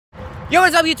Yo,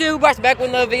 what's up, YouTube? Bryce back with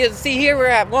another video. See, here we're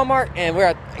at Walmart, and we're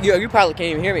at, you probably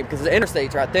can't even hear me because the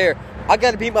interstate's right there. I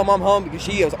gotta beat my mom home because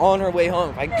she is on her way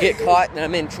home. If I get caught, then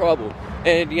I'm in trouble.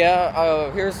 And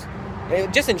yeah,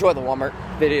 just enjoy the Walmart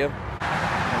video.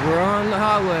 We're on the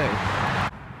highway.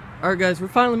 Alright guys, we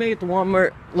finally made it to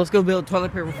Walmart. Let's go build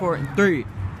toilet paper for it in 3,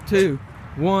 2,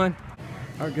 1.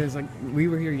 Alright guys, we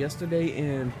were here yesterday,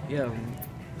 and yeah,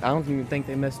 I don't even think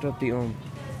they messed up the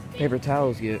paper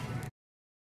towels yet.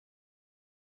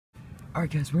 Alright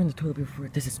guys, we're in the toilet paper for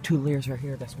it. This is 2 layers right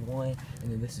here, that's 1,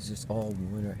 and then this is just all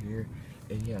 1 right here.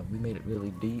 And yeah, we made it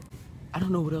really deep. I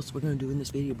don't know what else we're gonna do in this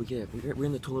video, but yeah, we're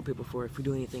in the toilet paper for it. If we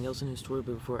do anything else in this toilet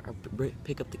paper for it, I'll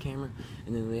pick up the camera,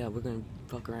 and then yeah, we're gonna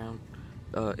fuck around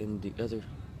in the other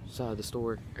side of the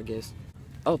store, I guess.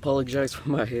 I'll apologize for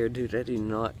my hair, dude. I did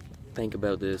not think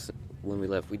about this when we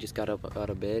left. We just got up out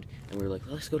of bed, and we were like,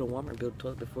 let's go to Walmart and build a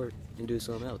toilet paper and do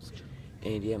something else.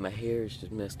 And yeah, my hair is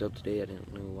just messed up today. I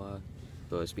didn't know why.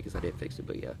 But it's because I did fix it.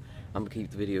 But yeah, I'm gonna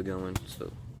keep the video going. So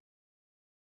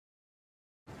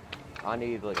I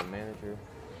need like a manager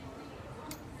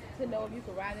to know if you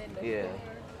can ride in the yeah. store.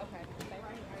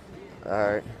 Okay.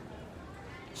 Alright.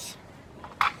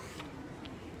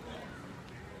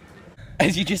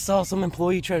 As you just saw, some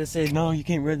employee try to say, no, you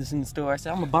can't ride this in the store. I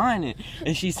said, I'm buying it.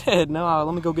 And she said, no,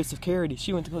 let me go get security.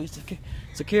 She went to go get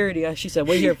security. She said,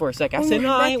 wait here for a second. I said,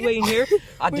 no, I ain't waiting here.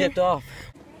 I dipped off.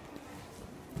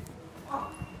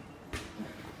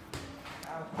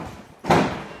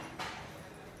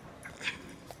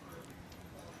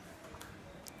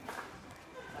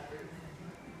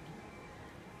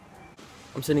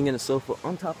 I'm sitting in a sofa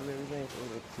on top of everything.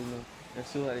 There's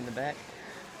still in the back.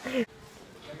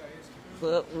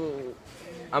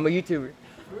 I'm a YouTuber.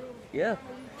 Yeah.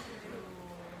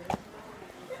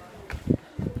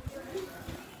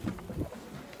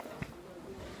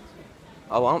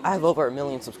 Oh, I have over 1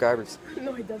 million subscribers.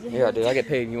 No, he doesn't. Yeah, dude, I get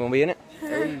paid. You want to be in it?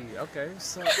 Hey, okay.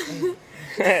 So,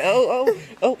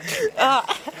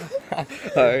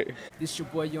 Alright. this your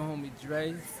boy, your homie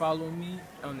Dre. Follow me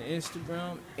on the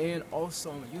Instagram and also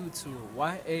on YouTube.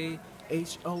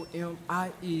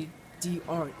 YAHOMIEDRE.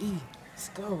 Let's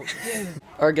go. Yeah.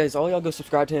 Alright guys, all y'all go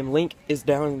subscribe to him. Link is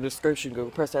down in the description. Go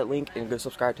press that link and go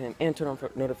subscribe to him and turn on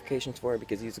notifications for it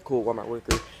because he's a cool Walmart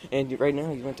worker. And right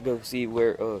now he went to go see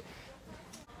where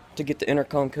to get the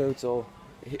intercom code, so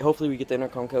hopefully we get the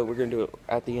intercom code. We're gonna do it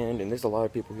at the end, and there's a lot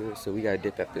of people here, so we gotta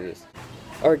dip after this.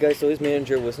 Alright guys, so his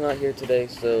manager was not here today,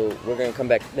 so we're gonna come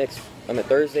back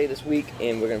Thursday this week,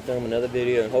 and we're gonna film another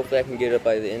video, and hopefully I can get it up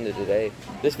by the end of today.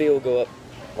 This video will go up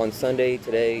on Sunday.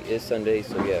 Today is Sunday,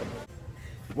 so yeah.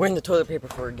 We're in the toilet paper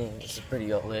for again. This is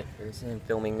pretty lit. There's him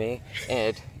filming me,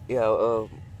 and yeah,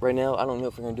 right now I don't know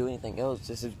if we're gonna do anything else.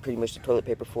 This is pretty much the toilet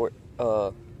paper for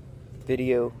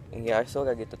video, and yeah, I still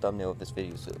gotta get the thumbnail of this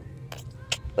video, so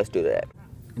let's do that.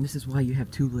 And this is why you have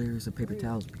 2 layers of paper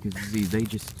towels, because they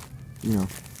just, you know,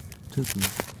 took them.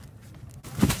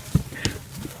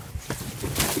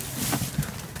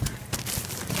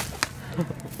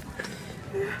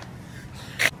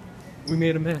 We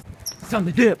made a mess. It's time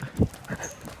to dip.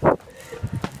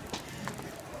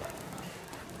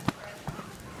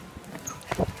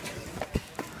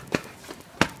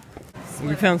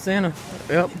 We found Santa.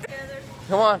 Yep.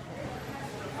 Come on.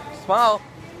 Smile.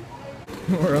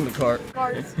 We're on the cart.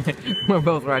 We're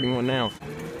both riding one now.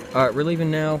 Alright, we're leaving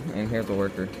now, and here's the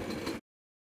worker.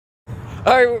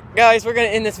 Alright guys, we're gonna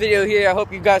end this video here. I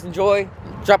hope you guys enjoy.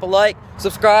 Drop a like,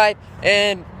 subscribe,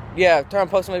 and yeah, turn on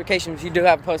post notifications if you do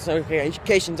have post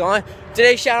notifications on.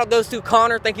 Today's shout out goes to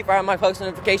Connor. Thank you for having my post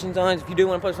notifications on. If you do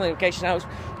want to post notifications,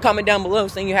 comment down below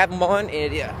saying you have them on,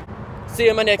 and yeah. See you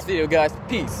in my next video, guys.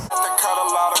 Peace.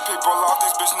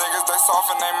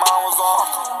 Soft and they mind was off.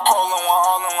 Holding one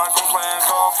all in like I'm playing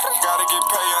golf. Gotta get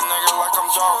paid, a nigga like I'm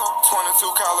Joe. 22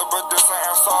 caliber, this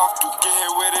ain't soft. Get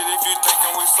hit with it if you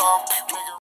thinking we soft.